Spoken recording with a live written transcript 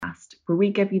where we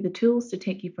give you the tools to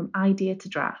take you from idea to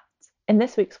draft. In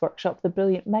this week's workshop, the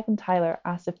brilliant Meghan Tyler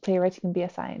asked if playwriting can be a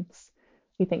science.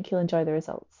 We think you'll enjoy the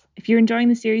results. If you're enjoying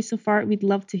the series so far, we'd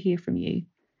love to hear from you.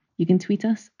 You can tweet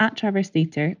us at Traverse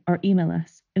Theatre or email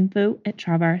us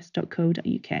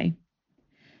info@traverse.co.uk.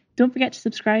 Don't forget to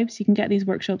subscribe so you can get these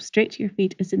workshops straight to your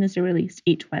feed as soon as they're released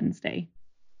each Wednesday.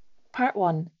 Part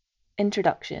 1.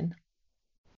 Introduction.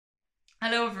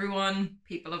 Hello everyone,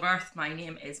 people of Earth. My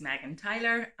name is Meghan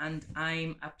Tyler and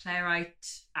I'm a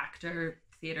playwright, actor,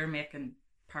 theatre making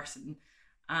person,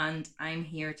 and I'm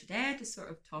here today to sort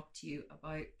of talk to you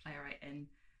about playwriting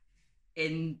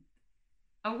in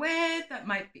a way that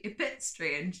might be a bit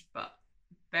strange, but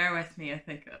bear with me, I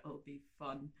think it'll be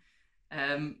fun.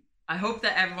 I hope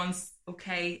that everyone's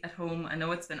okay at home. I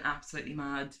know it's been absolutely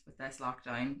mad with this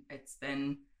lockdown. It's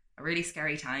been a really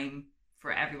scary time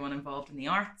for everyone involved in the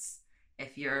arts.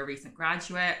 If you're a recent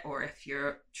graduate, or if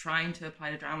you're trying to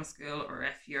apply to drama school, or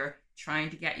if you're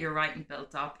trying to get your writing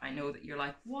built up, I know that you're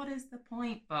like, what is the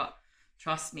point? But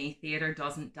trust me, theatre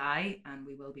doesn't die and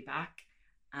we will be back.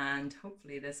 And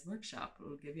hopefully this workshop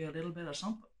will give you a little bit of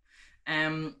something.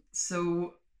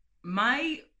 So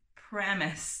my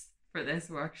premise for this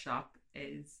workshop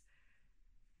is,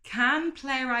 can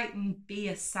playwriting be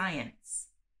a science?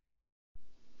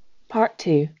 Part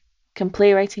 2. Can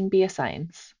playwriting be a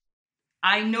science?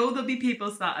 I know there'll be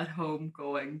people sat at home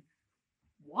going,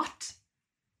 what?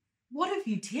 What have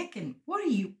you taken? What are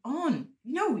you on?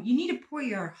 No, you need to pour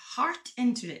your heart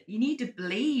into it. You need to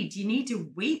bleed. You need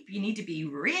to weep. You need to be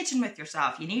raging with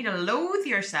yourself. You need to loathe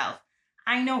yourself.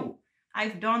 I know,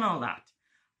 I've done all that.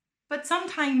 But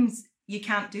sometimes you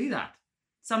can't do that.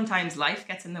 Sometimes life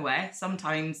gets in the way.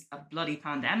 Sometimes a bloody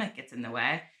pandemic gets in the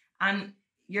way. And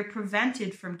you're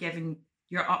prevented from giving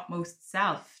your utmost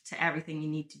self to everything you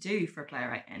need to do for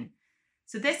playwriting.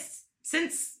 So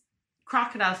since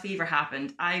Crocodile Fever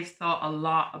happened, I've thought a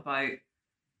lot about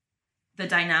the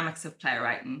dynamics of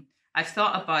playwriting. I've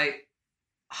thought about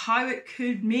how it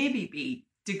could maybe be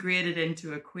degraded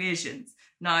into equations.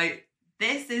 Now,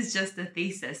 this is just a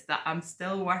thesis that I'm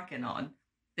still working on.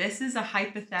 This is a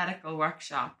hypothetical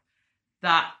workshop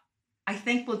that I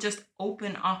think will just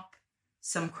open up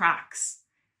some cracks,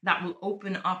 that will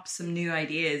open up some new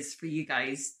ideas for you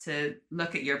guys to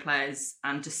look at your plays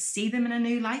and just see them in a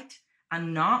new light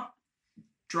and not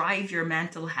drive your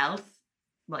mental health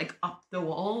like up the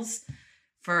walls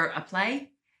for a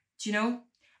play. Do you know?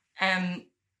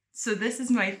 So this is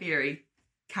my theory.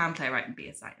 Can playwriting be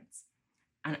a science?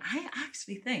 And I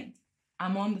actually think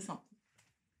I'm on to something.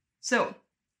 So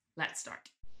let's start.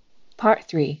 Part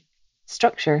 3.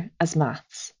 Structure as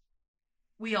maths.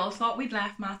 We all thought we'd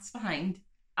left maths behind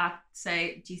at,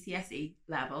 say, GCSE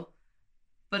level,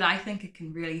 but I think it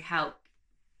can really help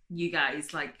you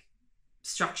guys like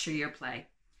structure your play.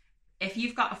 If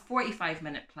you've got a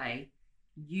 45-minute play,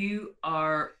 you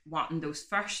are wanting those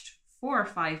first 4 or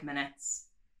 5 minutes,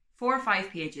 4 or 5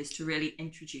 pages to really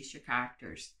introduce your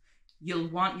characters. You'll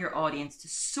want your audience to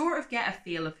sort of get a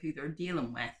feel of who they're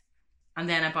dealing with. And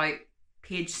then about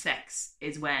page 6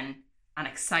 is when an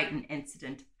exciting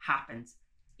incident happens.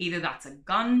 Either that's a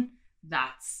gun,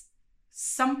 that's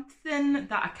something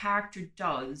that a character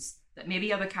does that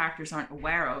maybe other characters aren't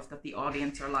aware of, that the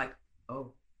audience are like,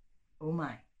 oh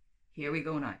my, here we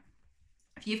go now.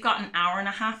 If you've got an hour and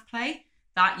a half play,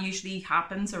 that usually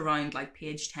happens around like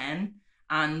page 10.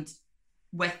 And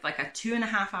with like a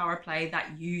 2.5 hour play,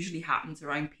 that usually happens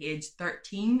around page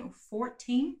 13 or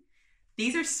 14.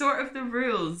 These are sort of the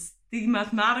rules, the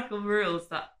mathematical rules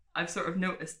that I've sort of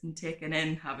noticed and taken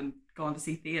in, having gone to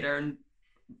see theatre and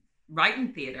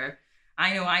writing theatre.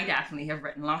 I know I definitely have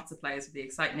written lots of plays where the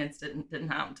exciting incident didn't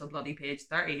happen until bloody page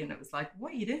 30, and it was like,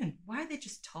 what are you doing? Why are they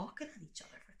just talking at each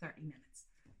other for 30 minutes?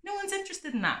 No one's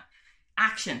interested in that.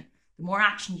 Action. The more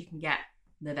action you can get,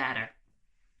 the better.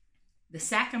 The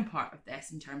second part of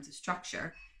this in terms of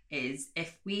structure is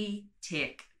if we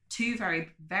take 2 very,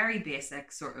 very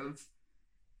basic sort of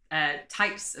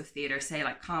types of theatre, say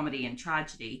like comedy and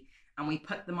tragedy, and we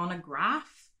put them on a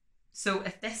graph. So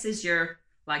if this is your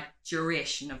like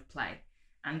duration of play,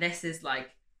 and this is like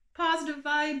positive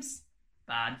vibes,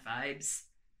 bad vibes,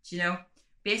 do you know?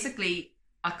 Basically,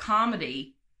 a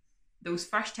comedy, those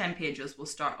first 10 pages will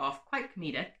start off quite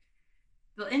comedic.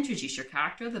 They'll introduce your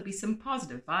character, there'll be some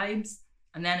positive vibes,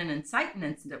 and then an inciting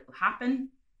incident will happen,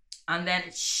 and then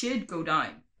it should go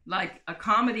down. Like a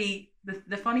comedy,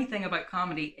 the funny thing about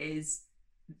comedy is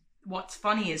what's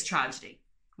funny is tragedy.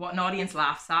 What an audience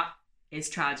laughs at is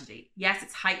tragedy. Yes,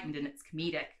 it's heightened and it's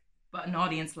comedic, but an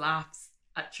audience laughs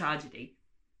at tragedy.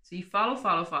 So you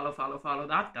follow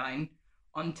that down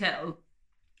until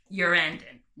your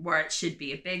ending, where it should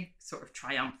be a big sort of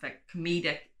triumphant,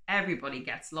 comedic, everybody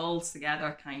gets lulls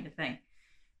together kind of thing.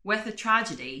 With a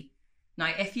tragedy,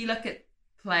 now if you look at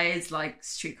plays like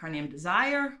Streetcar Named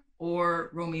Desire or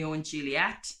Romeo and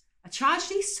Juliet, a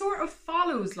tragedy sort of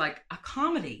follows like a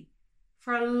comedy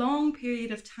for a long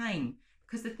period of time,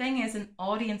 because the thing is, an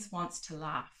audience wants to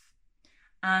laugh.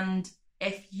 And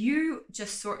if you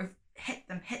just sort of hit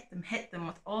them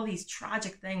with all these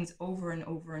tragic things over and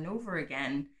over and over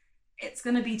again, it's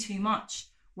going to be too much.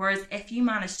 Whereas if you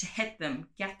manage to hit them,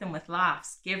 get them with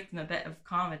laughs, give them a bit of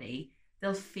comedy,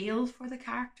 they'll feel for the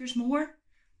characters more.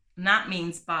 And that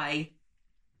means by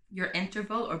your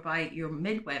interval or by your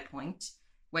midway point,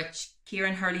 which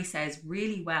Kieran Hurley says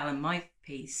really well in my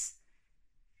piece,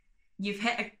 you've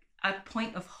hit a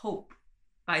point of hope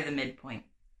by the midpoint.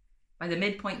 By the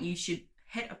midpoint, you should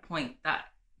hit a point that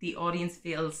the audience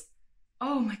feels,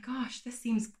 oh my gosh, this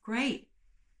seems great.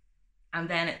 And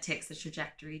then it takes the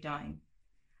trajectory down.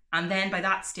 And then by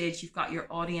that stage, you've got your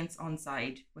audience on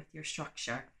side with your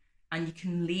structure, and you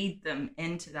can lead them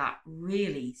into that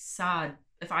really sad,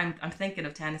 if I'm thinking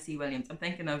of Tennessee Williams, I'm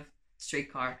thinking of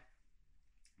Streetcar,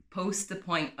 post the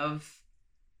point of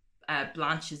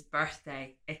Blanche's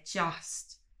birthday, it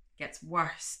just gets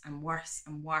worse and worse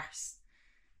and worse.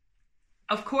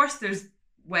 Of course, there's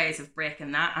ways of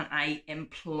breaking that, and I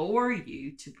implore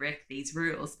you to break these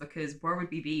rules, because where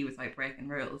would we be without breaking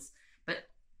rules? But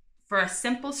for a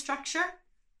simple structure,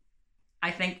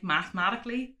 I think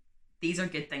mathematically, these are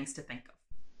good things to think of.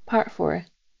 Part 4.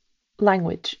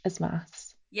 Language as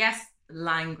maths. Yes,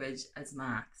 language as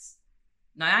maths.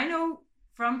 Now, I know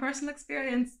from personal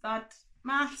experience that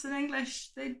maths and English,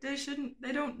 they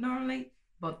don't normally,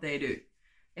 but they do.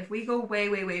 If we go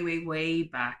way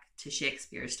back to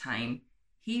Shakespeare's time,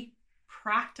 he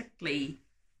practically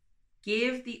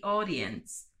gave the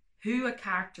audience who a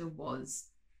character was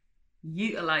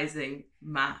utilizing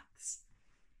maths.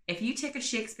 If you take a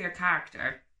Shakespeare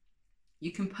character,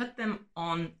 you can put them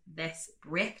on this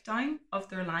breakdown of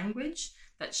their language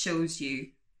that shows you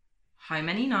how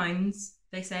many nouns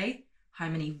they say, how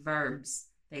many verbs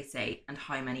they say, and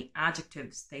how many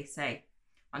adjectives they say.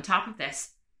 On top of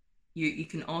this, you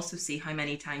can also see how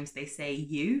many times they say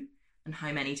you and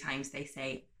how many times they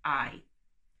say I.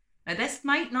 Now, this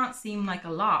might not seem like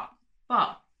a lot,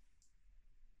 but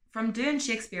from doing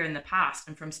Shakespeare in the past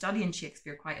and from studying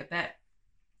Shakespeare quite a bit,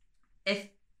 if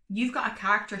you've got a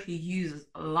character who uses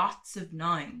lots of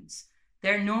nouns,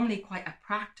 they're normally quite a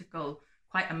practical,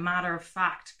 quite a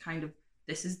matter-of-fact kind of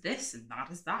this is this and that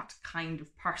is that kind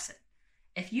of person.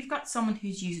 If you've got someone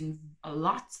who's using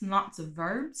lots and lots of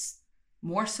verbs,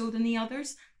 more so than the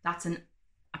others, that's a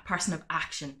person of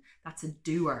action. That's a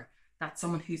doer. That's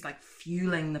someone who's like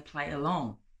fueling the play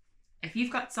along. If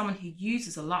you've got someone who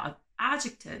uses a lot of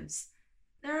adjectives,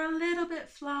 they're a little bit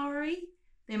flowery.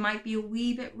 They might be a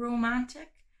wee bit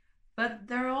romantic, but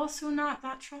they're also not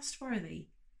that trustworthy.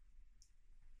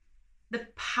 The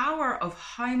power of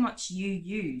how much you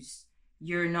use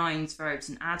your nouns, verbs,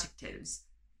 and adjectives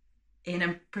in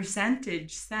a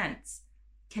percentage sense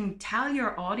can tell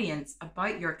your audience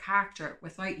about your character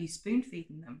without you spoon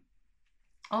feeding them.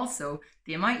 Also,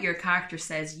 the amount your character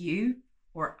says you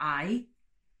or I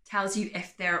tells you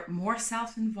if they're more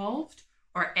self-involved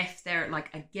or if they're like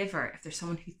a giver, if they're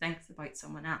someone who thinks about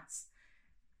someone else.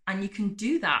 And you can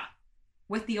do that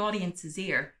with the audience's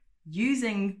ear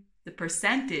using the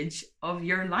percentage of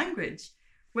your language,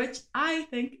 which I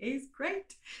think is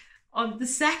great. On the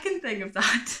second thing of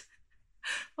that,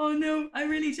 oh no, I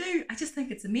really do. I just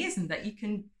think it's amazing that you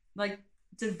can like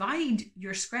divide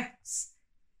your scripts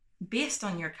based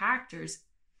on your characters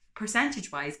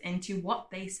percentage-wise into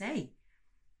what they say.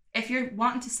 If you're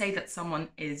wanting to say that someone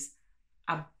is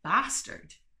a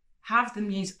bastard, have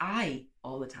them use I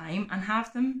all the time and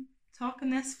have them talk in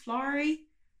this flowery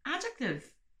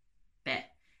adjective bit.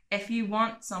 If you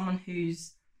want someone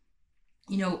who's,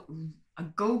 you know, a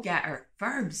go-getter,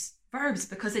 verbs,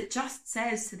 because it just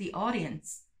says to the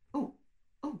audience, oh.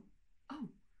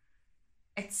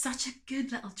 It's such a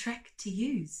good little trick to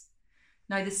use.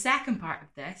 Now, the second part of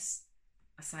this,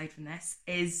 aside from this,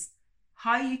 is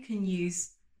how you can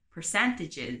use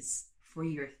percentages for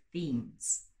your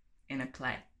themes in a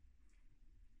play.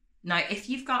 Now, if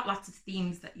you've got lots of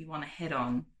themes that you want to hit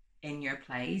on in your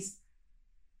plays,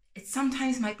 it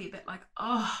sometimes might be a bit like,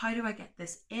 oh, how do I get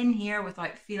this in here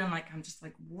without feeling like I'm just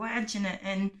like wedging it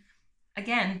in?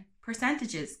 Again,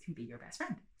 percentages can be your best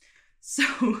friend.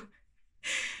 So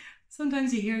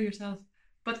sometimes you hear yourself,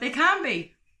 but they can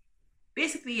be.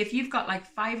 Basically, if you've got like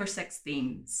 5 or 6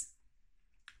 themes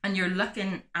and you're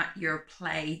looking at your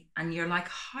play and you're like,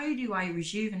 how do I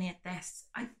rejuvenate this?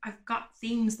 I've got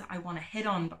themes that I want to hit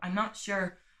on, but I'm not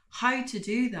sure how to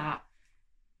do that.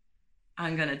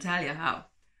 I'm going to tell you how.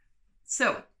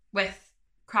 So with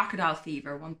Crocodile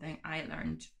Fever, one thing I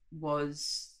learned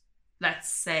was,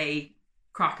 let's say,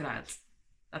 crocodiles.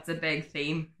 That's a big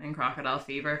theme in Crocodile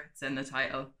Fever. It's in the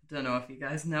title. Don't know if you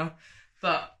guys know.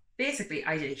 But basically,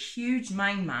 I did a huge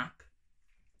mind map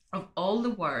of all the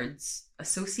words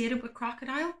associated with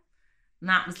crocodile. And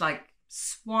that was like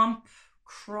swamp,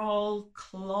 crawl,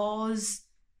 claws,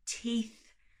 teeth,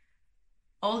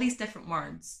 all these different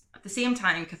words. At the same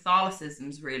time,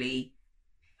 Catholicism's really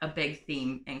a big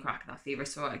theme in Crocodile Fever.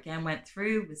 So I again went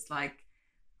through, was like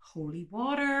holy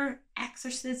water,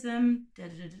 exorcism,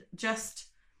 just,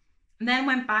 and then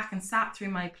went back and sat through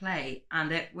my play,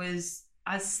 and it was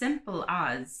as simple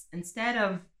as, instead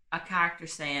of a character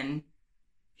saying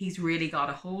he's really got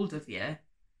a hold of you,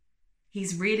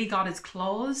 he's really got his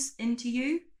claws into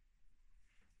you.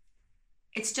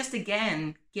 It's just,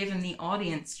 again, giving the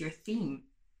audience your theme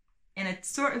in a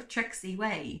sort of tricksy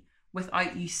way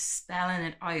without you spelling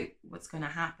it out what's going to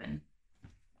happen.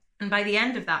 And by the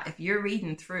end of that, if you're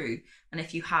reading through and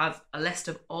if you have a list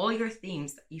of all your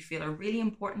themes that you feel are really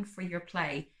important for your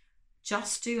play,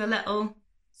 just do a little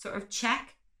sort of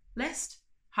check list.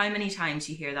 How many times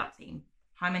you hear that theme?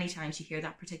 How many times you hear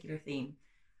that particular theme?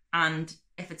 And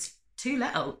if it's too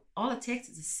little, all it takes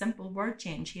is a simple word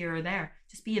change here or there.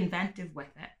 Just be inventive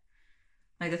with it.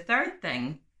 Now, the third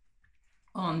thing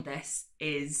on this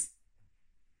is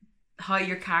how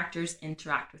your characters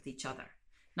interact with each other.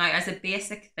 Now, as a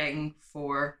basic thing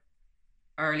for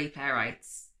early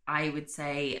playwrights, I would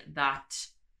say that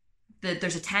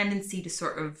there's a tendency to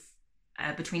sort of,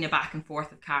 between a back and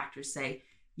forth of characters, say,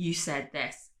 you said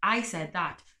this, I said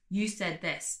that, you said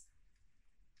this.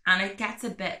 And it gets a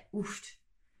bit oofed.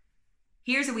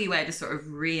 Here's a wee way to sort of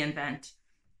reinvent.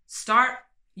 Start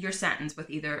your sentence with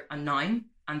either a noun,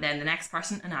 and then the next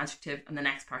person an adjective, and the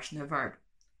next person a verb.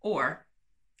 Or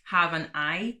have an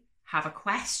I, have a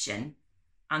question,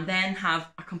 and then have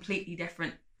a completely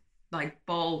different, like,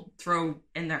 ball throw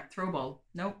in there. Throw ball.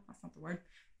 No, that's not the word.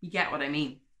 You get what I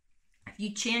mean. If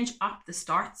you change up the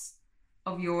starts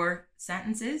of your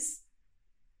sentences,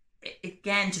 it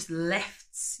again just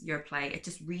lifts your play. It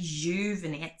just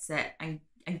rejuvenates it and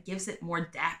gives it more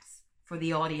depth for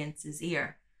the audience's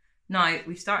ear. Now,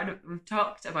 we've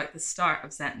talked about the start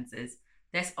of sentences.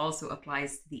 This also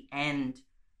applies to the end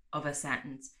of a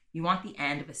sentence. You want the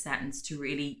end of a sentence to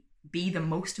really be the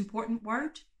most important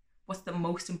word. What's the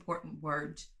most important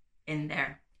word in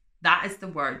there? That is the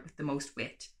word with the most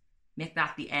weight. Make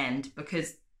that the end,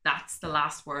 because that's the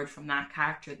last word from that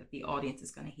character that the audience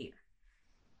is going to hear.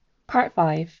 Part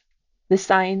 5. The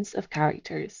Science of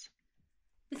Characters.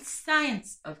 The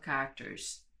science of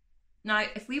characters. Now,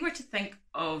 if we were to think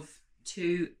of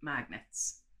two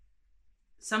magnets,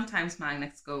 sometimes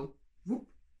magnets go whoop,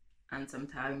 and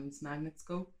sometimes magnets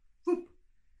go whoop.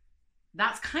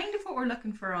 That's kind of what we're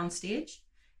looking for on stage.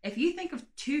 If you think of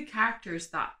two characters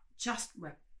that just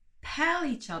repel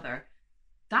each other,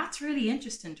 that's really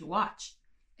interesting to watch.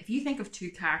 If you think of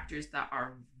two characters that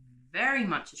are very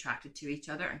much attracted to each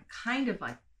other and kind of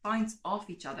like bounce off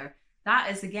each other,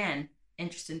 that is, again,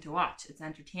 interesting to watch. It's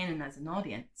entertaining as an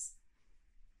audience.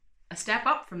 A step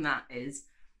up from that is,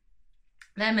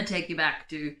 let me take you back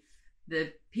to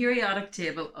the periodic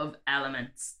table of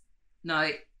elements. Now,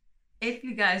 if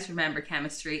you guys remember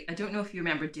chemistry, I don't know if you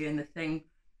remember doing the thing,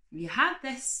 you had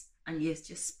this and you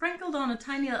just sprinkled on a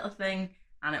tiny little thing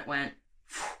and it went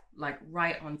like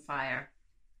right on fire.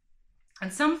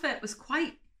 And some of it was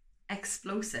quite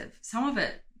explosive. Some of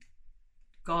it,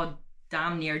 god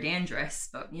damn near dangerous,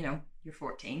 but you know, you're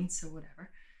 14, so whatever.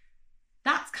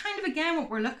 That's kind of, again, what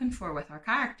we're looking for with our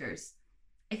characters.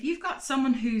 If you've got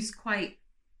someone who's quite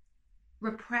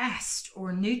repressed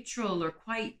or neutral or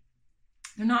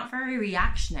they're not very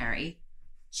reactionary,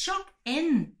 chuck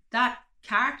in that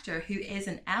character who is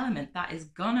an element that is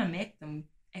gonna make them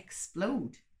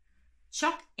explode.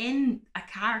 Chuck in a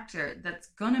character that's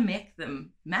gonna make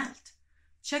them melt.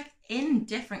 Chuck in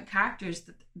different characters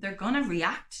that they're gonna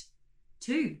react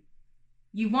to.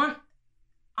 You want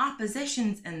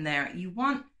oppositions in there. You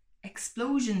want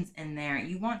explosions in there.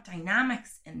 You want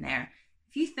dynamics in there.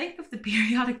 If you think of the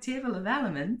periodic table of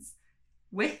elements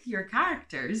with your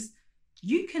characters,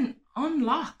 you can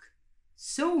unlock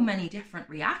so many different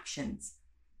reactions.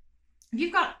 If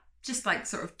you've got just like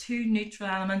sort of two neutral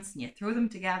elements and you throw them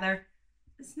together,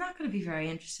 it's not going to be very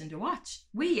interesting to watch.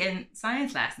 We in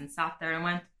science lessons sat there and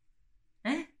went,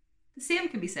 the same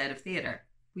can be said of theatre.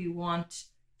 We want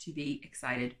to be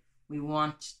excited. We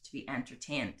want to be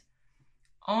entertained.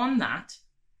 On that,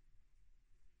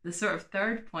 the sort of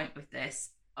third point of this,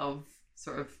 of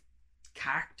sort of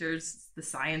characters, the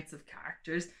science of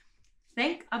characters,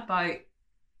 think about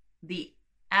the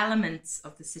elements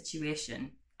of the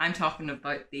situation. I'm talking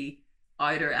about the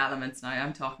outer elements now.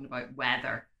 I'm talking about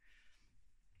weather.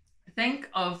 Think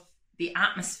of the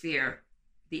atmosphere,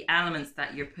 the elements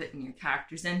that you're putting your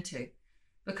characters into.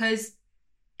 Because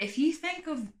if you think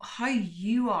of how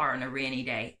you are on a rainy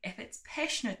day, if it's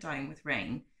pissing it down with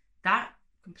rain, that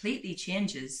completely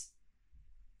changes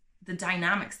the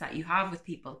dynamics that you have with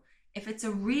people. If it's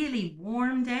a really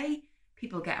warm day,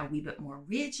 people get a wee bit more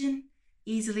raging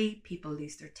easily. People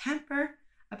lose their temper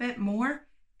a bit more.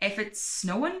 If it's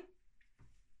snowing,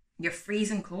 you're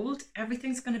freezing cold,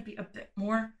 everything's going to be a bit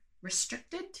more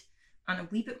restricted and a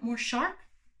wee bit more sharp.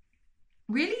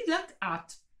 Really look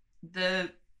at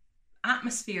the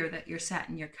atmosphere that you're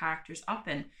setting your characters up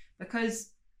in, because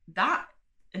that,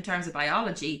 in terms of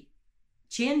biology,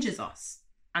 changes us.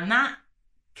 And that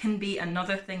can be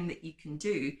another thing that you can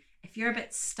do. If you're a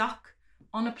bit stuck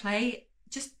on a play,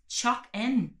 just chuck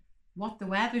in what the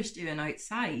weather's doing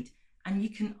outside, and you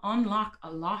can unlock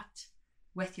a lot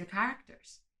with your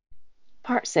characters.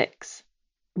 Part 6.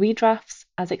 Redrafts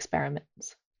as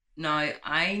experiments. Now,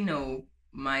 I know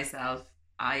myself,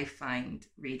 I find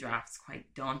redrafts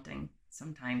quite daunting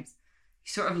sometimes.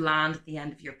 You sort of land at the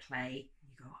end of your play and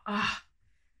you go,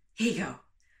 here you go.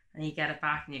 And you get it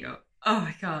back and you go, oh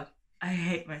my God, I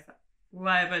hate myself.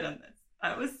 Why have I done this?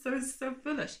 I was so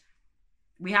foolish.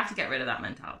 We have to get rid of that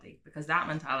mentality, because that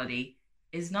mentality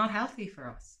is not healthy for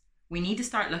us. We need to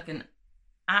start looking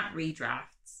at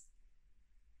redrafts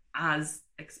as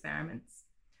experiments.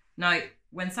 Now,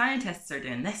 when scientists are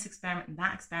doing this experiment and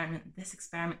that experiment and this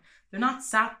experiment, they're not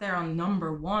sat there on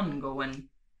number one going,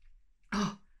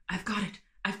 oh, I've got it,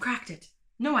 I've cracked it.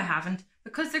 No, I haven't.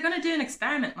 Because they're going to do an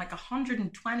experiment like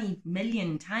 120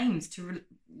 million times to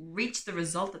reach the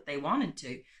result that they wanted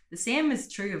to. The same is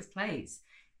true of plays.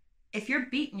 If you're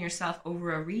beating yourself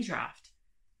over a redraft,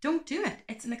 don't do it.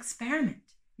 It's an experiment.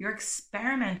 You're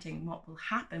experimenting what will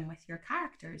happen with your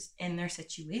characters in their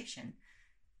situation.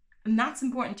 And that's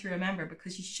important to remember,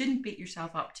 because you shouldn't beat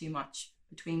yourself up too much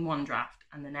between one draft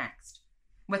and the next.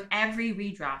 With every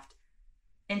redraft,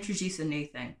 introduce a new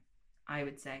thing, I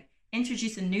would say.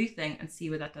 Introduce a new thing and see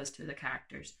what that does to the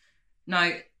characters.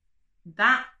 Now,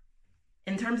 that,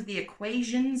 in terms of the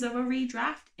equations of a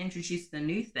redraft, introducing a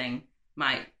new thing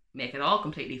might make it all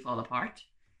completely fall apart.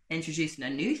 Introducing a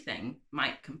new thing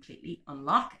might completely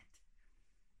unlock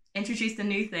it. Introduce a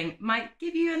new thing might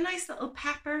give you a nice little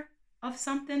pepper of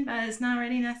something, but it's not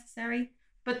really necessary.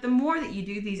 But the more that you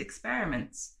do these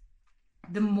experiments,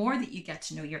 the more that you get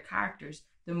to know your characters,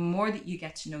 the more that you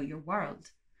get to know your world.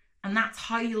 And that's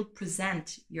how you'll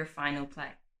present your final play.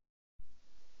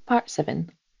 Part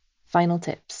 7. Final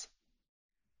tips.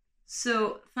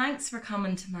 So thanks for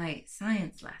coming to my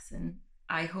science lesson.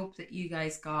 I hope that you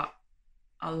guys got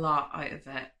a lot out of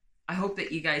it. I hope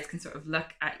that you guys can sort of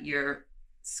look at your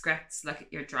scripts, look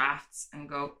at your drafts and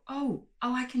go, oh,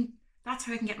 I can, that's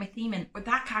how I can get my theme in. Or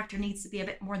that character needs to be a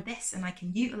bit more this and I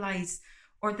can utilize,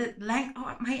 or the length,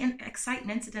 my exciting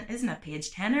incident isn't a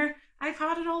page 10er. I've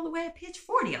had it all the way at page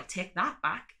 40. I'll take that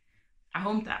back. I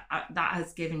hope that that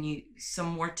has given you some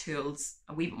more tools,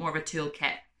 a wee bit more of a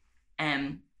toolkit,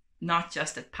 not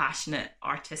just a passionate,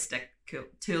 artistic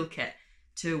toolkit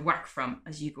to work from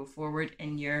as you go forward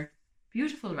in your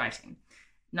beautiful writing.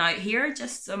 Now, here are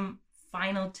just some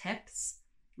final tips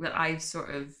that I've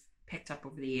sort of picked up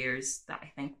over the years that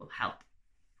I think will help.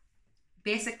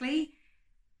 Basically,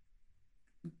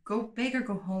 go big or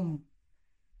go home.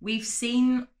 We've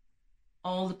seen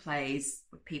all the plays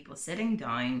with people sitting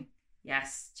down.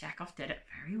 Yes, Chekhov did it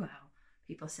very well.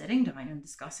 People sitting down and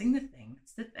discussing the thing.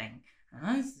 It's the thing. And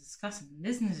I was discussing,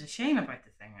 isn't it a shame about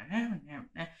the thing?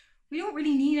 We don't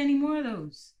really need any more of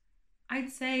those.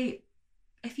 I'd say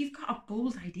if you've got a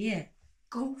bold idea,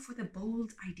 go for the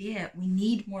bold idea. We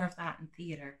need more of that in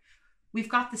theatre. We've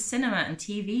got the cinema and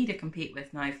TV to compete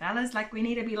with now, fellas. Like, we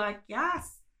need to be like,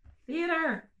 yes,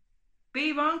 theatre,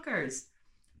 be bonkers.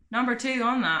 Number 2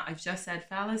 on that, I've just said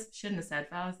fellas. Shouldn't have said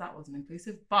fellas, that wasn't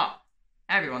inclusive. But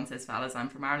everyone says fellas, I'm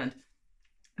from Ireland.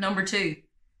 Number 2,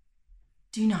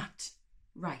 do not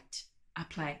write a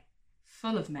play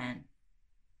full of men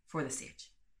for the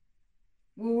stage.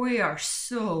 We are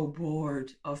so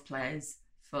bored of plays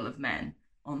full of men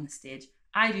on the stage.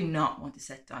 I do not want to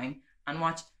sit down and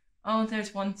watch, oh,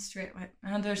 there's one straight white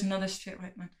man, there's another straight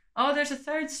white man, oh, there's a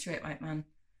third straight white man.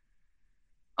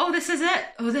 Oh, this is it.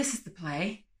 Oh, this is the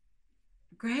play.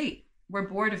 Great. We're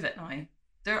bored of it now.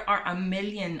 There are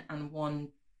 1,000,001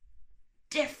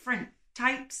 different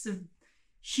types of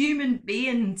human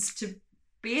beings to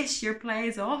base your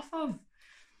plays off of.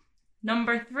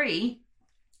 Number 3,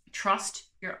 trust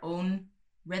your own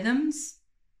rhythms.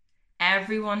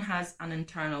 Everyone has an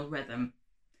internal rhythm.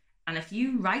 And if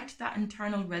you write that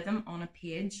internal rhythm on a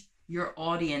page, your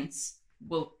audience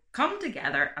will come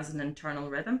together as an internal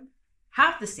rhythm,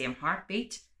 have the same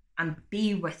heartbeat, and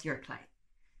be with your play.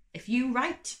 If you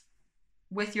write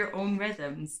with your own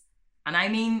rhythms, and I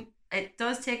mean, it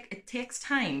takes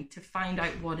time to find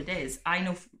out what it is. I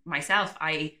know myself,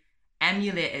 I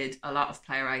emulated a lot of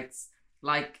playwrights.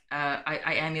 Like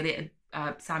I emulated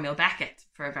Samuel Beckett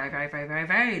for a very, very, very, very,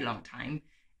 very long time.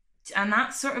 And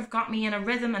that sort of got me in a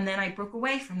rhythm, and then I broke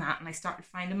away from that and I started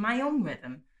finding my own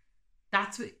rhythm.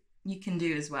 That's what you can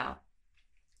do as well.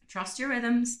 Trust your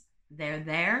rhythms. They're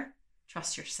there.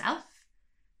 Trust yourself.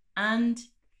 And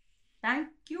thank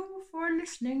you for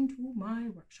listening to my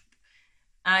workshop.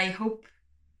 I hope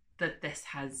that this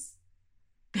has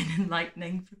been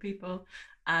enlightening for people,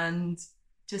 and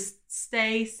just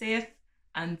stay safe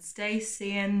and stay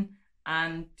sane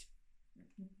and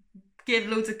give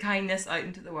loads of kindness out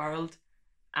into the world,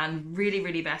 and really,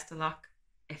 really best of luck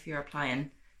if you're applying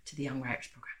to the Young Writers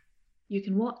Programme. You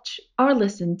can watch or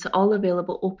listen to all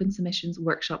available open submissions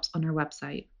workshops on our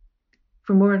website.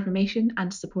 For more information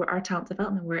and to support our talent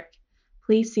development work,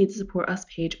 please see the Support Us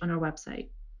page on our website.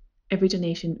 Every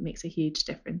donation makes a huge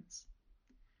difference.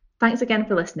 Thanks again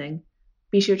for listening.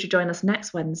 Be sure to join us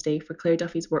next Wednesday for Claire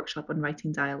Duffy's workshop on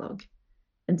writing dialogue.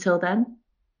 Until then,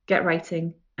 get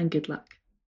writing and good luck.